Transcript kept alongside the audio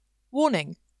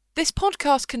Warning: this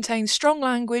podcast contains strong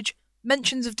language,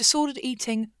 mentions of disordered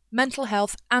eating, mental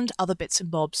health, and other bits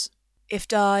and bobs. If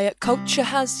diet culture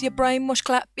has your brainwash,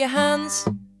 clap your hands.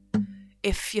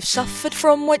 If you've suffered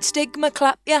from weight stigma,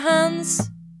 clap your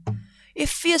hands.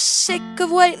 If you're sick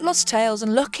of weight loss tales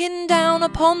and looking down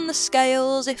upon the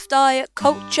scales, if diet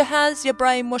culture has your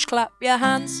brainwash, clap your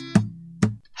hands.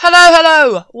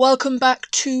 Hello! Welcome back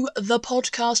to the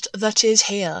podcast that is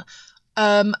here.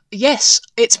 Yes,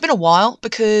 it's been a while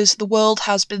because the world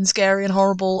has been scary and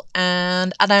horrible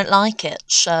and I don't like it,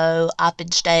 so I've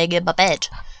been staying in my bed,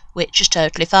 which is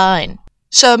totally fine.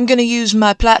 So I'm going to use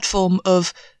my platform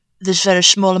of this very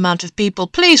small amount of people.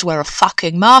 Please wear a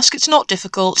fucking mask, it's not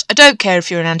difficult. I don't care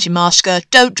if you're an anti-masker,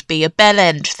 don't be a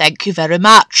bellend, thank you very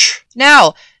much.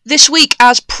 Now, this week,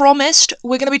 as promised,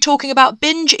 we're going to be talking about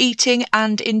binge eating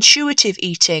and intuitive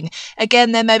eating.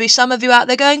 Again, there may be some of you out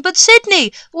there going, but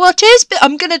Sydney, what is...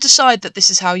 I'm going to decide that this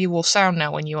is how you will sound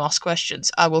now when you ask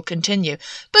questions. I will continue.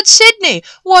 But Sydney,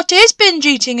 what is binge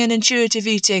eating and intuitive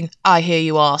eating? I hear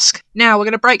you ask. Now, we're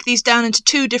going to break these down into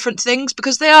two different things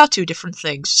because they are two different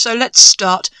things. So let's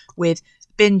start with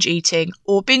binge eating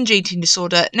or binge eating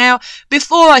disorder. Now,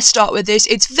 before I start with this,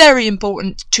 it's very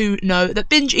important to know that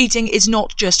binge eating is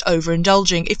not just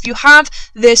overindulging. If you have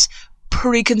this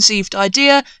preconceived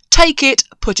idea, take it,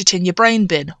 put it in your brain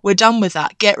bin. We're done with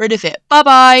that. Get rid of it.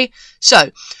 Bye-bye.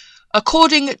 So,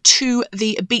 according to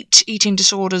the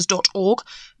beateatingdisorders.org,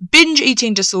 binge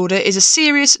eating disorder is a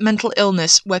serious mental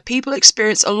illness where people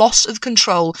experience a loss of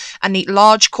control and eat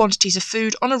large quantities of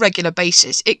food on a regular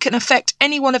basis. It can affect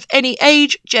anyone of any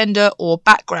age, gender, or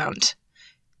background.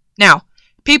 Now,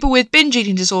 people with binge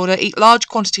eating disorder eat large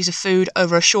quantities of food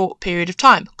over a short period of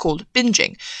time, called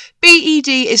binging. BED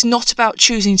is not about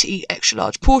choosing to eat extra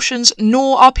large portions,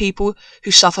 nor are people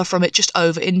who suffer from it just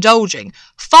overindulging.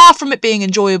 Far from it being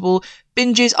enjoyable,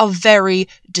 binges are very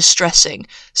distressing.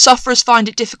 Sufferers find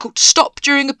it difficult to stop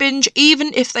during a binge,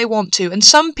 even if they want to, and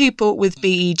some people with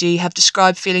BED have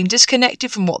described feeling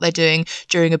disconnected from what they're doing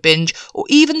during a binge, or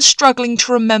even struggling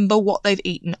to remember what they've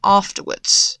eaten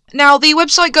afterwards. Now, the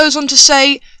website goes on to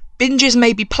say, binges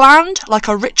may be planned, like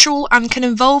a ritual, and can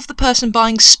involve the person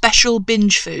buying special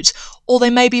binge foods, or they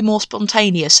may be more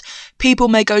spontaneous. People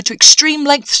may go to extreme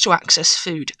lengths to access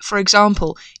food, for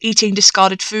example, eating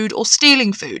discarded food or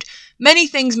stealing food. Many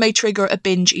things may trigger a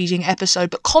binge eating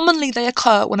episode, but commonly they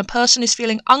occur when a person is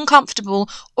feeling uncomfortable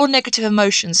or negative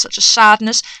emotions such as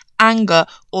sadness, anger,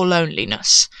 or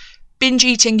loneliness. Binge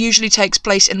eating usually takes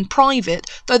place in private,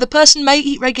 though the person may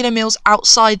eat regular meals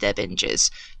outside their binges.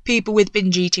 People with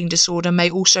binge eating disorder may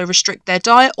also restrict their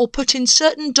diet or put in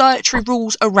certain dietary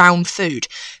rules around food.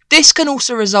 This can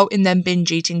also result in them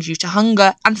binge eating due to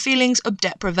hunger and feelings of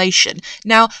deprivation.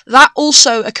 Now, that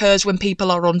also occurs when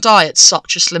people are on diets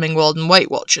such as Slimming World and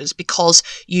Weight Watchers, because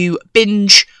you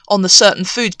binge on the certain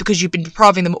foods because you've been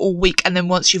depriving them all week, and then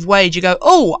once you've weighed, you go,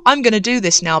 oh, I'm going to do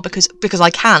this now because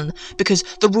I can, because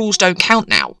the rules don't count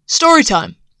now. Story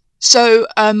time. So,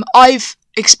 I've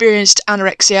experienced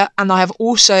anorexia and I have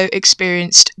also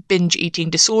experienced binge eating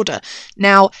disorder.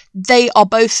 Now, they are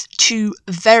both two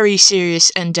very serious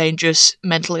and dangerous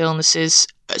mental illnesses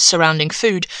surrounding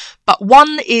food, but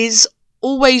one is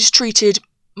always treated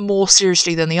more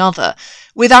seriously than the other.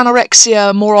 With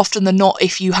anorexia, more often than not,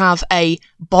 if you have a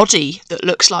body that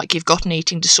looks like you've got an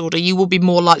eating disorder, you will be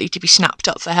more likely to be snapped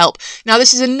up for help. Now,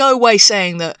 this is in no way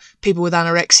saying that people with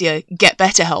anorexia get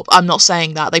better help. I'm not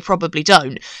saying that. They probably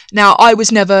don't. Now, I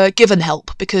was never given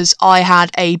help because I had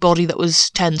a body that was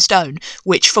 10 stone,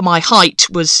 which for my height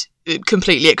was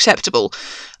completely acceptable.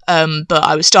 But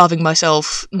I was starving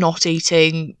myself, not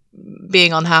eating,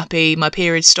 being unhappy, my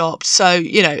period stopped. So,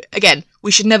 again,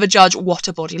 we should never judge what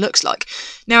a body looks like.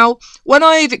 Now, when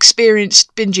I've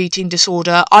experienced binge eating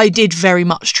disorder, I did very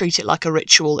much treat it like a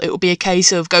ritual. It would be a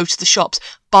case of go to the shops,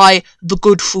 buy the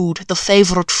good food, the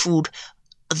favourite food,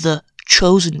 the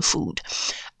chosen food,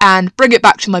 and bring it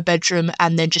back to my bedroom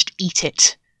and then just eat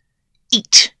it.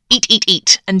 Eat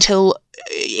until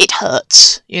it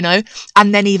hurts,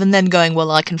 and then even then going,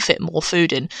 well, I can fit more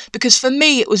food in. Because for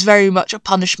me, it was very much a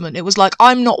punishment. It was like,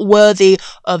 I'm not worthy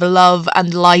of love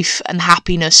and life and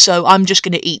happiness, so I'm just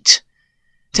going to eat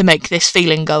to make this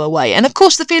feeling go away. And of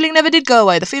course, the feeling never did go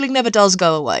away. The feeling never does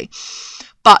go away.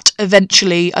 But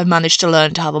eventually, I managed to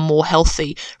learn to have a more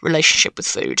healthy relationship with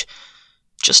food.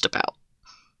 Just about.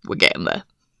 We're getting there.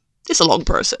 It's a long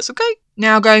process, okay?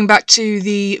 Now, going back to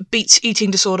the Beats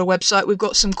Eating Disorder website, we've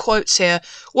got some quotes here.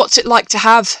 What's it like to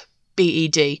have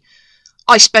BED?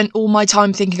 I spent all my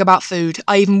time thinking about food.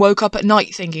 I even woke up at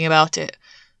night thinking about it.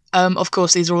 Of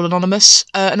course, these are all anonymous.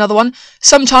 Another one.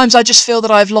 Sometimes I just feel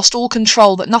that I've lost all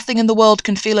control, that nothing in the world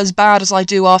can feel as bad as I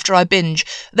do after I binge.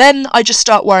 Then I just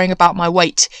start worrying about my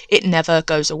weight. It never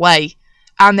goes away.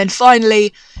 And then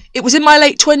finally, it was in my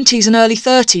late 20s and early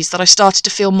 30s that I started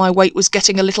to feel my weight was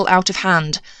getting a little out of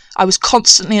hand. I was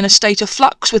constantly in a state of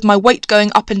flux, with my weight going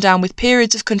up and down with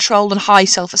periods of control and high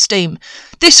self-esteem.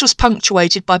 This was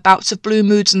punctuated by bouts of blue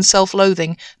moods and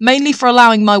self-loathing, mainly for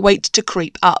allowing my weight to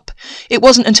creep up. It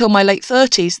wasn't until my late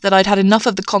 30s that I'd had enough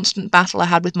of the constant battle I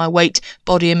had with my weight,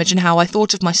 body image and how I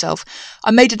thought of myself.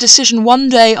 I made a decision one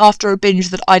day after a binge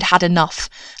that I'd had enough,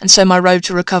 and so my road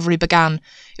to recovery began.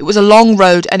 It was a long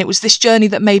road, and it was this journey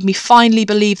that made me finally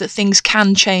believe that things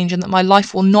can change and that my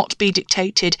life will not be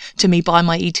dictated to me by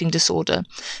my eating disorder.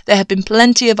 There have been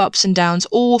plenty of ups and downs,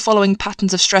 all following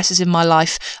patterns of stresses in my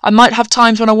life. I might have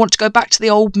times when I want to go back to the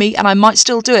old me, and I might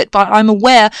still do it, but I'm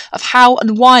aware of how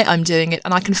and why I'm doing it,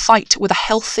 and I can fight with a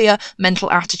healthier mental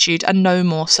attitude and no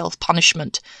more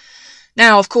self-punishment.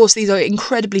 Now, of course, these are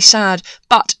incredibly sad,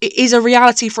 but it is a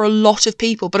reality for a lot of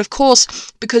people. But of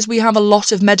course, because we have a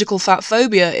lot of medical fat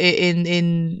phobia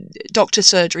in doctor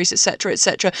surgeries,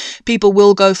 etc., people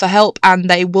will go for help and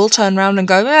they will turn around and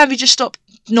go, have you just stopped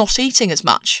not eating as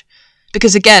much?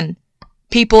 Because again,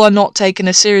 people are not taken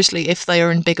as seriously if they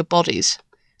are in bigger bodies.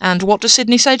 And what does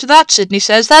Sydney say to that? Sydney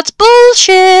says, that's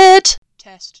bullshit!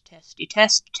 Test.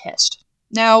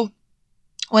 Now,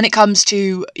 when it comes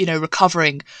to,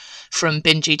 recovering from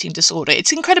binge eating disorder,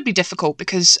 it's incredibly difficult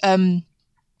because the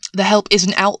help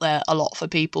isn't out there a lot for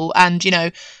people, and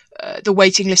the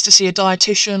waiting list to see a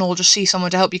dietitian or just see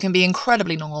someone to help you can be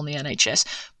incredibly long on the NHS.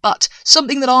 But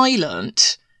something that I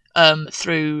learnt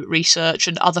through research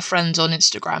and other friends on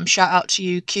Instagram, shout out to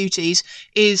you cuties,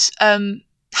 is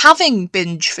having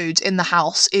binge foods in the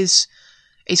house is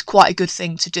quite a good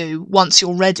thing to do once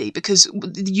you're ready, because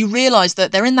you realise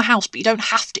that they're in the house but you don't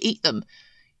have to eat them.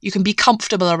 You can be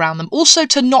comfortable around them. Also,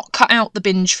 to not cut out the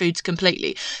binge foods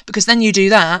completely, because then you do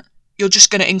that, you're just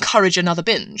going to encourage another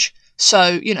binge.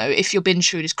 So, if your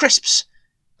binge food is crisps,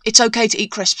 it's okay to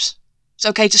eat crisps. It's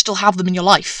okay to still have them in your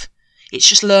life. It's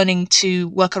just learning to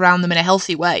work around them in a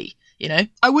healthy way,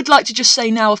 I would like to just say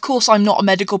now, of course, I'm not a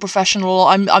medical professional.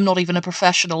 I'm not even a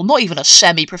professional, not even a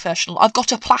semi-professional. I've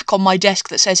got a plaque on my desk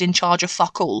that says in charge of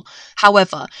fuck all.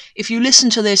 However, if you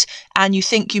listen to this and you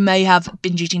think you may have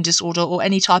binge eating disorder or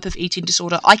any type of eating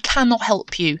disorder, I cannot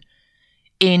help you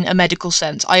in a medical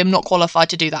sense. I am not qualified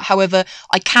to do that. However,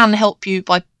 I can help you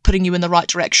by putting you in the right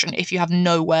direction if you have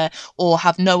nowhere or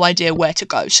have no idea where to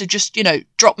go. So just,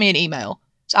 drop me an email.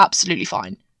 It's absolutely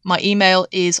fine. My email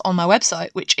is on my website,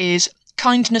 which is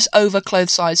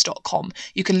kindnessoverclothesize.com.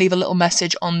 You can leave a little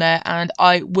message on there and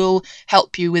I will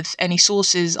help you with any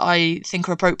sources I think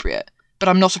are appropriate. But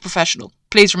I'm not a professional.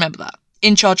 Please remember that.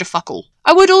 In charge of fuck all.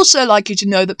 I would also like you to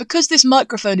know that because this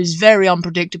microphone is very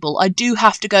unpredictable, I do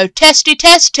have to go testy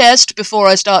test before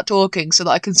I start talking so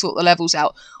that I can sort the levels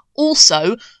out.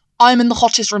 Also, I'm in the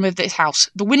hottest room of this house.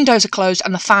 The windows are closed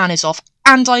and the fan is off,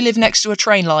 and I live next to a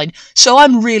train line, so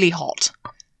I'm really hot.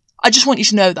 I just want you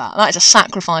to know that. That is a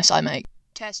sacrifice I make.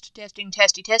 Testing.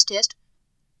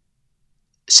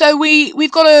 So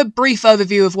we've got a brief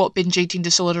overview of what binge eating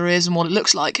disorder is and what it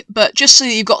looks like, but just so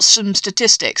you've got some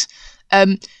statistics.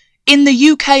 In the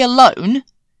UK alone,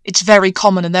 it's very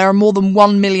common, and there are more than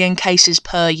 1 million cases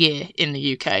per year in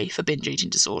the UK for binge eating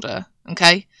disorder,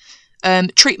 okay?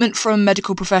 Treatment from a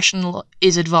medical professional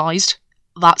is advised.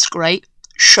 That's great.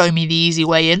 Show me the easy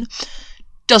way in.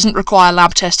 Doesn't require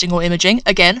lab testing or imaging.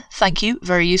 Again, thank you.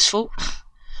 Very useful.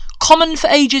 Common for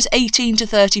ages 18 to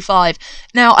 35.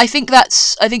 Now, I think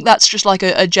that's just like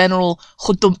a general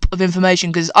dump of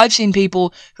information, because I've seen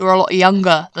people who are a lot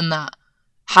younger than that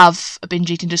have a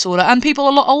binge eating disorder, and people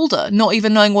a lot older not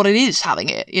even knowing what it is having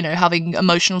it, having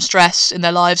emotional stress in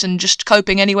their lives and just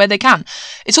coping any way they can.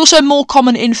 It's also more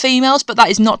common in females, but that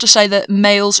is not to say that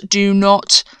males do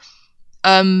not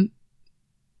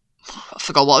I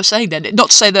forgot what I was saying then.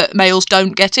 Not to say that males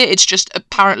don't get it, it's just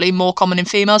apparently more common in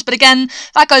females. But again,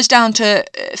 that goes down to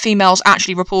females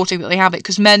actually reporting that they have it,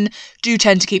 because men do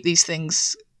tend to keep these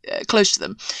things close to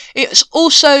them. It's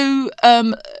also,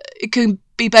 it can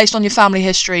be based on your family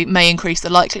history, may increase the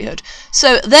likelihood.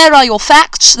 So there are your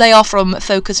facts. They are from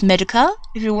Focus Medica,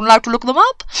 if you would like to look them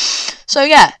up. So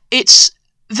yeah, it's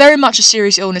very much a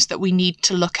serious illness that we need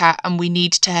to look at, and we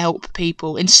need to help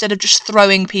people instead of just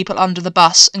throwing people under the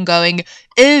bus and going,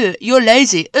 "Oh, you're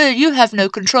lazy. Oh, you have no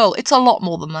control." It's a lot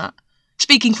more than that.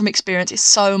 Speaking from experience, it's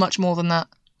so much more than that,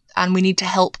 and we need to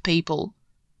help people.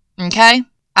 Okay?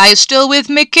 Are you still with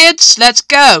me, kids? Let's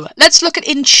go. Let's look at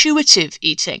intuitive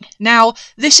eating. Now,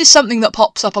 this is something that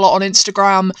pops up a lot on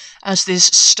Instagram as this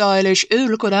stylish, oh,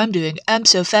 look what I'm doing, I'm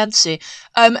so fancy.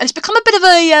 And it's become a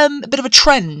bit of a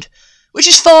trend, which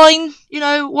is fine,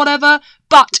 whatever,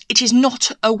 but it is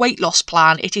not a weight loss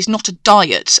plan. It is not a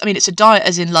diet. I mean, it's a diet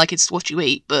as in, like, it's what you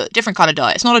eat, but different kind of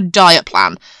diet. It's not a diet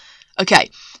plan. Okay,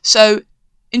 so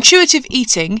intuitive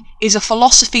eating is a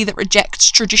philosophy that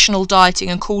rejects traditional dieting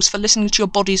and calls for listening to your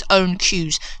body's own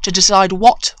cues to decide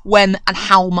what, when, and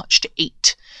how much to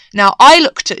eat. Now, I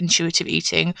looked at intuitive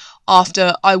eating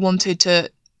after I wanted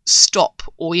to stop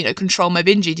or, control my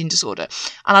binge eating disorder.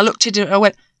 And I looked at it and I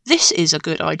went, this is a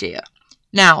good idea.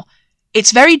 Now,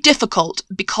 it's very difficult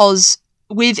because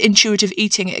with intuitive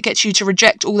eating, it gets you to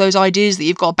reject all those ideas that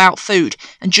you've got about food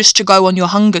and just to go on your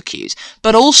hunger cues.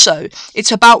 But also,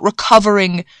 it's about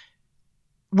recovering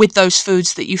with those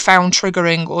foods that you found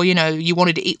triggering or, you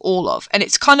wanted to eat all of. And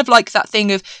it's kind of like that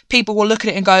thing of people will look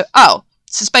at it and go, oh,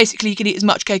 so basically you can eat as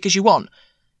much cake as you want.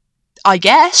 I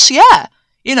guess, yeah.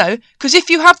 Because if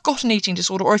you have got an eating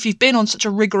disorder or if you've been on such a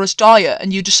rigorous diet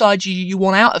and you decide you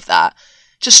want out of that,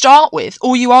 to start with,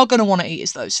 all you are going to want to eat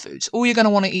is those foods. All you're going to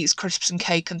want to eat is crisps and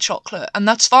cake and chocolate, and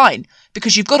that's fine,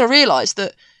 because you've got to realise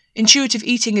that intuitive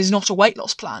eating is not a weight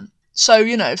loss plan. So,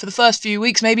 for the first few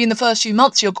weeks, maybe in the first few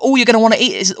months, all you're going to want to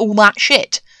eat is all that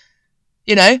shit.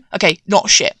 Okay, not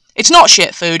shit. It's not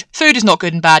shit food. Food is not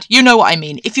good and bad. You know what I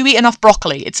mean. If you eat enough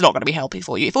broccoli, it's not going to be healthy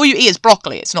for you. If all you eat is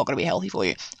broccoli, it's not going to be healthy for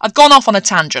you. I've gone off on a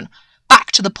tangent.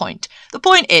 Back to the point. The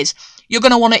point is, you're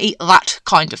going to want to eat that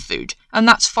kind of food. And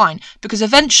that's fine, because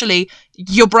eventually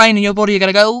your brain and your body are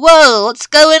going to go, whoa, what's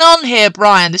going on here,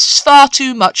 Brian? This is far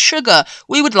too much sugar.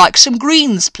 We would like some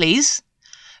greens, please.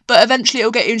 But eventually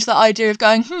it'll get you into that idea of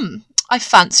going, I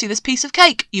fancy this piece of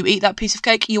cake. You eat that piece of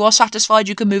cake, you are satisfied,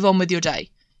 you can move on with your day.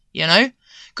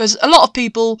 Because a lot of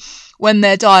people, when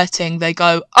they're dieting, they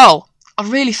go, oh, I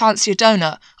really fancy a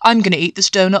donut. I'm going to eat this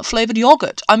donut-flavoured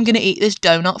yoghurt. I'm going to eat this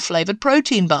donut-flavoured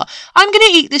protein bar. I'm going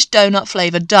to eat this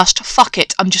donut-flavoured dust. Fuck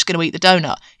it, I'm just going to eat the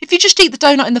donut. If you just eat the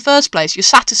donut in the first place, you're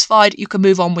satisfied, you can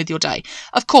move on with your day.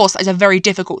 Of course, that is a very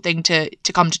difficult thing to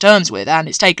come to terms with, and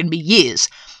it's taken me years.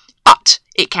 But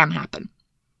it can happen.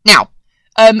 Now,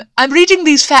 I'm reading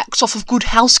these facts off of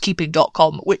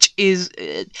goodhousekeeping.com, which is,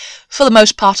 for the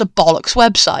most part, a bollocks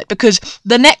website, because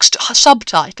the next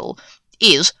subtitle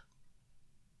is,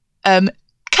 can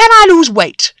I lose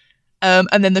weight?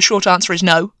 And then the short answer is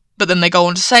no. But then they go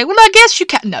on to say, well, I guess you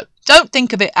can. No, don't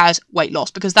think of it as weight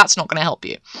loss, because that's not going to help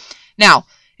you. Now,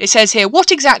 it says here,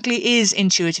 what exactly is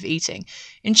intuitive eating?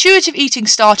 Intuitive eating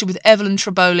started with Evelyn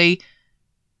Tribole,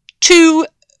 2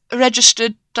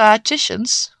 registered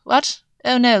dietitians. What?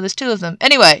 Oh no, there's 2 of them.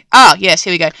 Anyway, yes,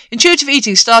 here we go. Intuitive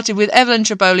eating started with Evelyn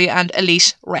Tribole and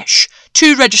Elise Resch,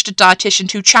 2 registered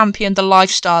dietitians who championed the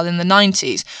lifestyle in the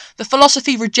 90s. The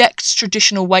philosophy rejects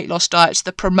traditional weight loss diets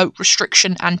that promote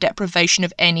restriction and deprivation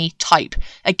of any type.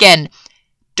 Again,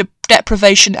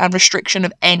 deprivation and restriction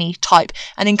of any type,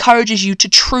 and encourages you to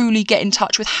truly get in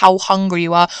touch with how hungry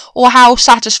you are or how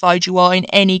satisfied you are in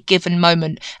any given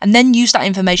moment, and then use that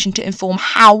information to inform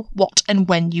how, what, and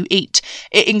when you eat.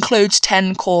 It includes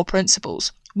 10 core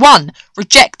principles. 1.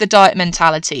 Reject the diet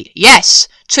mentality. Yes.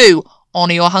 2.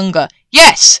 Honour your hunger.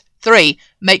 Yes. 3.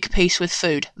 Make peace with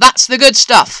food. That's the good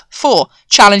stuff. 4.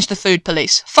 Challenge the food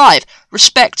police. 5.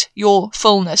 Respect your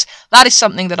fullness. That is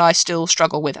something that I still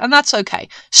struggle with, and that's okay.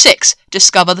 6.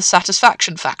 Discover the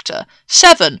satisfaction factor.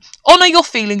 7. Honour your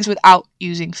feelings without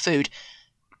using food.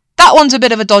 That one's a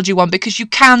bit of a dodgy one, because you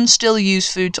can still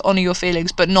use food to honour your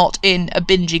feelings, but not in a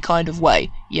bingey kind of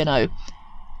way,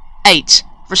 8.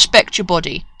 Respect your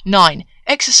body. 9.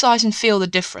 Exercise and feel the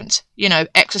difference.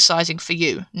 Exercising for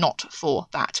you, not for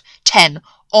that. 10.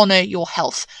 Honour your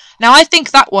health. Now, I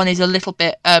think that one is a little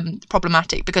bit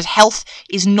problematic, because health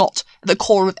is not the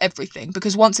core of everything.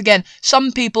 Because once again,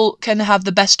 some people can have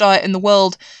the best diet in the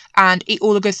world and eat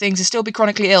all the good things and still be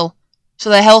chronically ill. So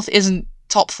their health isn't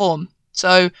top form.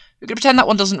 So we can pretend that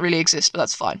one doesn't really exist, but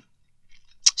that's fine.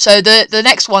 So the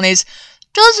next one is,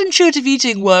 does intuitive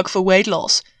eating work for weight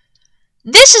loss?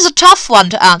 This is a tough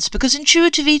one to answer, because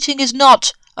intuitive eating is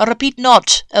not, I repeat,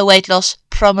 not a weight loss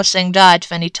promising diet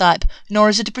of any type, nor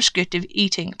is it a prescriptive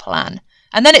eating plan.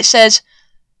 And then it says,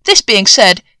 this being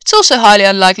said, it's also highly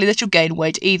unlikely that you'll gain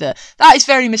weight either. That is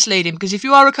very misleading, because if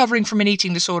you are recovering from an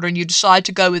eating disorder and you decide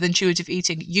to go with intuitive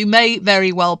eating, you may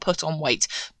very well put on weight,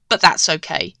 but that's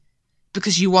okay,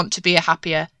 because you want to be a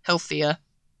happier, healthier,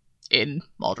 in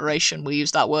moderation, we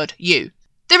use that word, you.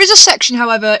 There is a section,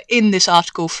 however, in this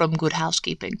article from Good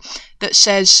Housekeeping that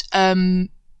says, what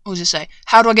does it say?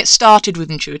 How do I get started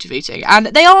with intuitive eating? And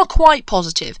they are quite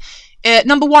positive.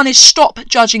 Number 1 is stop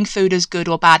judging food as good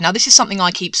or bad. Now, this is something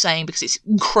I keep saying because it's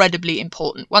incredibly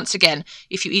important. Once again,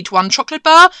 if you eat 1 chocolate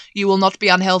bar, you will not be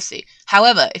unhealthy.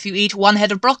 However, if you eat 1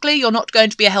 head of broccoli, you're not going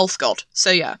to be a health god.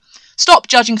 So yeah, stop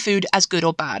judging food as good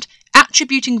or bad.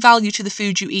 Attributing value to the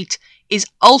food you eat is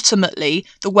ultimately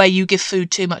the way you give food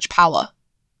too much power.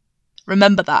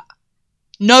 Remember that.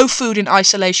 No food in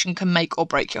isolation can make or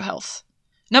break your health.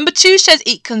 Number 2 says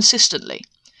eat consistently.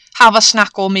 Have a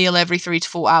snack or meal every 3 to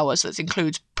 4 hours that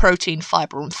includes protein,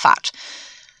 fibre and fat.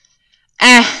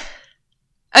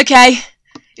 Okay.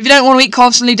 If you don't want to eat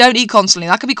constantly, don't eat constantly.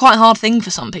 That could be quite a hard thing for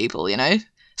some people, you know.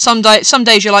 Some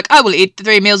days you're like, I will eat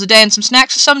 3 meals a day and some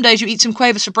snacks. Some days you eat some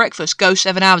Quavers for breakfast, go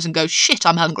 7 hours and go, shit,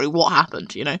 I'm hungry, what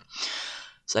happened, you know?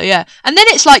 So yeah. And then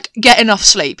it's like, get enough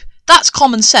sleep. That's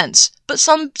common sense. But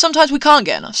sometimes we can't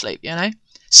get enough sleep, you know?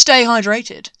 Stay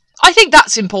hydrated. I think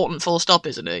that's important, full stop,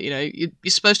 isn't it? You know, you're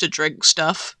supposed to drink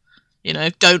stuff. You know,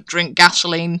 don't drink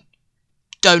gasoline.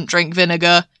 Don't drink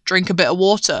vinegar. Drink a bit of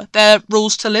water. They're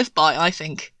rules to live by, I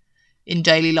think, in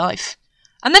daily life.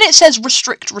 And then it says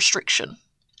restriction.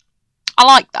 I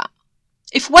like that.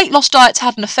 If weight loss diets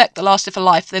had an effect that lasted for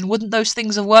life, then wouldn't those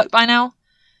things have worked by now?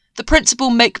 The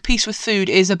principle make peace with food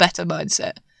is a better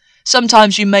mindset.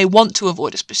 Sometimes you may want to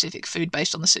avoid a specific food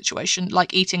based on the situation,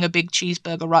 like eating a big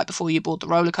cheeseburger right before you board the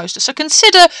roller coaster. So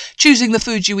consider choosing the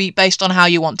food you eat based on how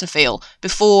you want to feel,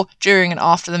 before, during and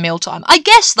after the mealtime. I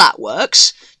guess that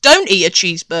works. Don't eat a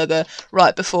cheeseburger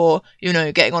right before, you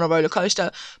know, getting on a roller coaster.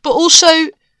 But also,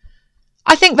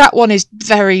 I think that one is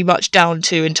very much down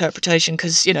to interpretation,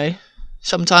 because, you know,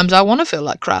 sometimes I want to feel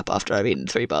like crap after I've eaten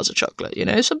 3 bars of chocolate, you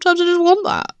know? Sometimes I just want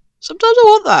that. Sometimes I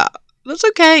want that. That's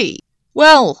okay.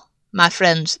 Well, my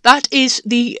friends, that is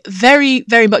the very,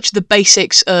 very much the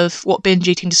basics of what binge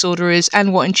eating disorder is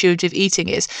and what intuitive eating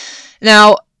is.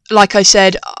 Now, like I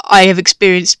said, I have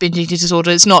experienced binge eating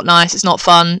disorder. It's not nice, it's not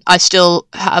fun. I still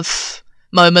have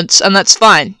moments, and that's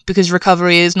fine, because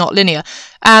recovery is not linear.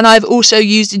 And I've also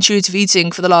used intuitive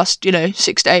eating for the last,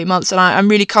 6 to 8 months, and I'm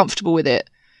really comfortable with it.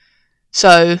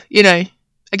 So,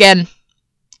 again,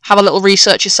 have a little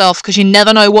research yourself, because you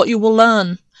never know what you will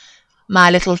learn, my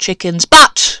little chickens.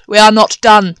 But we are not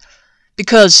done,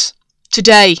 because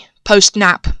today,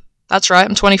 post-nap, that's right,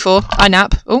 I'm 24, I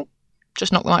nap. Oh,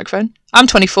 just knocked the microphone. I'm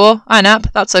 24, I nap,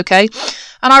 that's okay.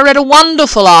 And I read a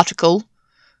wonderful article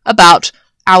about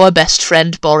our best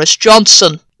friend Boris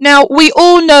Johnson. Now, we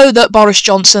all know that Boris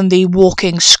Johnson, the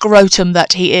walking scrotum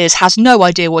that he is, has no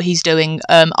idea what he's doing,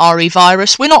 RE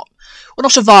virus. We're not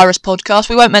a virus podcast,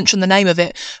 we won't mention the name of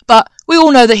it, but we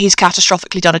all know that he's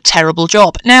catastrophically done a terrible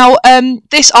job. Now,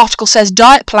 this article says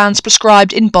diet plans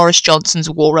prescribed in Boris Johnson's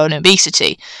war on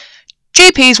obesity.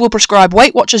 GPs will prescribe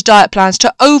Weight Watchers diet plans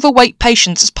to overweight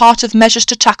patients as part of measures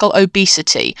to tackle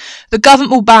obesity. The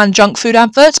government will ban junk food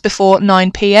adverts before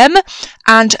 9 p.m,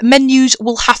 and menus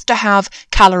will have to have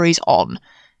calories on.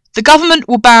 The government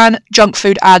will ban junk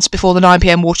food ads before the 9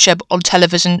 p.m 'watershed on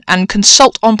television and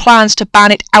consult on plans to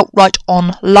ban it outright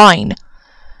online.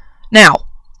 Now,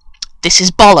 this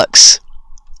is bollocks.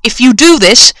 If you do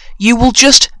this, you will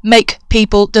just make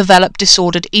people develop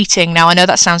disordered eating. Now, I know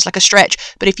that sounds like a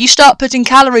stretch, but if you start putting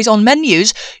calories on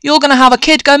menus, you're going to have a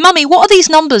kid go, "Mummy, what are these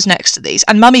numbers next to these?"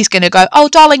 And Mummy's going to go, "Oh,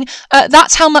 darling,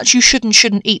 that's how much you should and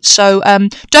shouldn't eat, so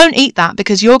don't eat that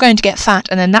because you're going to get fat,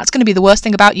 and then that's going to be the worst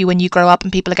thing about you when you grow up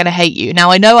and people are going to hate you." Now,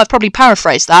 I know I've probably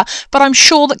paraphrased that, but I'm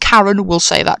sure that Karen will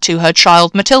say that to her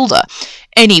child Matilda.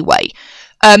 Anyway,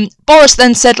 Boris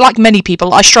then said, "Like many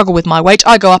people, I struggle with my weight.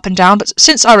 I go up and down, but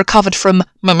since I recovered from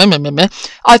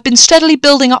I've been steadily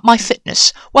building up my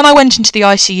fitness. When I went into the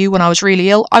ICU when I was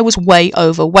really ill, I was way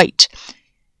overweight."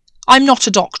 I'm not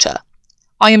a doctor.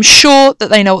 I am sure that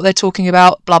they know what they're talking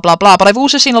about, blah, blah, blah, but I've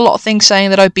also seen a lot of things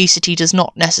saying that obesity does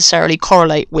not necessarily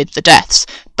correlate with the deaths.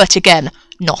 But again,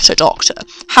 not a doctor.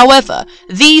 However,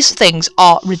 these things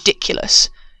are ridiculous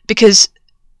because,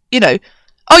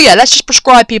 oh yeah, let's just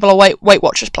prescribe people a Weight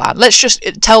Watchers plan. Let's just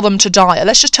tell them to diet.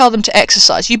 Let's just tell them to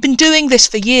exercise. You've been doing this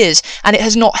for years, and it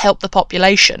has not helped the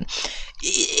population.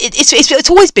 It's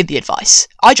always been the advice.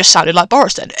 I just sounded like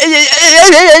Boris then.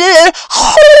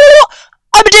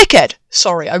 I'm a dickhead.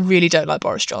 Sorry, I really don't like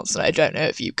Boris Johnson. I don't know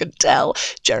if you can tell.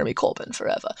 Jeremy Corbyn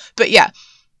forever. But yeah,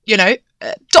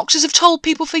 doctors have told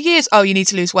people for years, "Oh, you need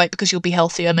to lose weight because you'll be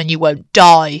healthier and then you won't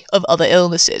die of other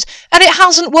illnesses." And it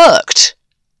hasn't worked.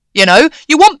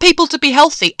 You want people to be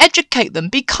healthy. Educate them.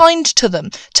 Be kind to them.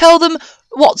 Tell them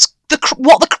what's the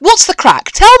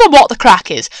crack. Tell them what the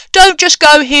crack is. Don't just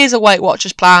go, "Here's a Weight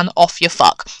Watchers plan, off you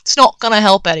fuck." It's not going to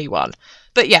help anyone.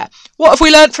 But yeah, what have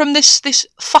we learnt from this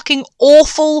fucking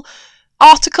awful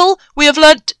article? We have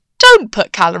learnt, don't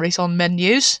put calories on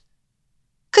menus.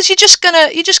 because you're just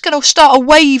gonna start a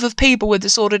wave of people with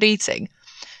disordered eating.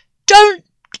 Don't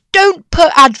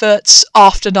put adverts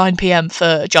after 9 p.m.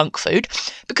 for junk food,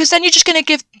 because then you're just going to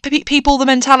give people the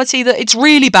mentality that it's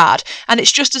really bad, and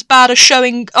it's just as bad as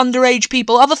showing underage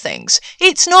people other things.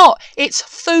 It's not. It's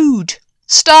food.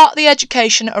 Start the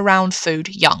education around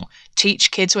food young.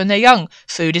 Teach kids when they're young.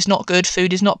 Food is not good,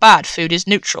 food is not bad, food is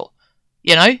neutral.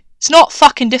 You know? It's not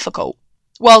fucking difficult.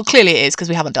 Well, clearly it is, because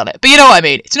we haven't done it. But you know what I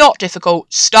mean. It's not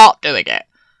difficult. Start doing it.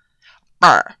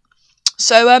 Brr.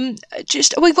 So,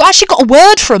 we've actually got a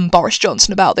word from Boris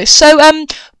Johnson about this. So,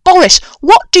 Boris,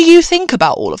 what do you think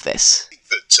about all of this?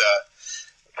 That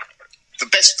the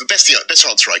best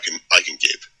answer I can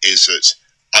give is that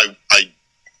I've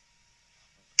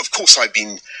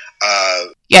been.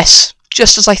 Yes,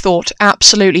 just as I thought.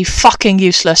 Absolutely fucking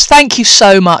useless. Thank you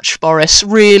so much, Boris.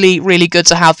 Really, really good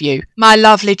to have you. My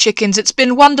lovely chickens, it's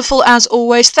been wonderful as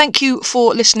always. Thank you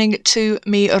for listening to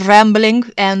me rambling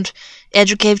and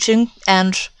educating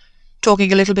and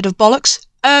talking a little bit of bollocks.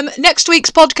 Next week's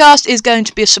podcast is going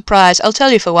to be a surprise. I'll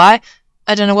tell you for why.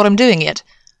 I don't know what I'm doing yet,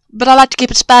 but I like to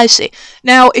keep it spicy.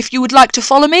 Now, if you would like to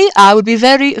follow me, I would be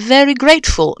very, very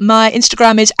grateful. My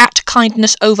Instagram is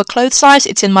 @kindnessoverclothesize.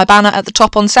 It's in my banner at the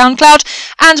top on SoundCloud,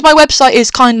 and my website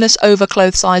is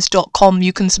kindnessoverclothesize.com.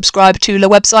 You can subscribe to the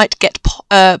website, get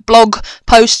blog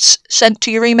posts sent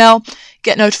to your email,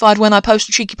 get notified when I post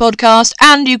a cheeky podcast,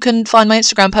 and you can find my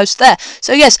Instagram posts there.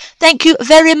 So yes, thank you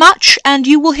very much, and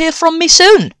you will hear from me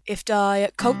soon. If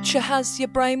diet culture has your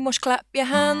brainwash, clap your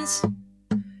hands.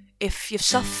 If you've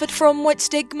suffered from weight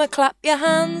stigma, clap your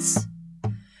hands.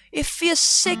 If you're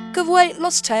sick of weight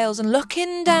loss tales and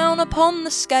looking down upon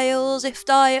the scales, if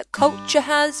diet culture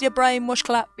has your brainwash,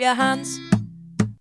 clap your hands.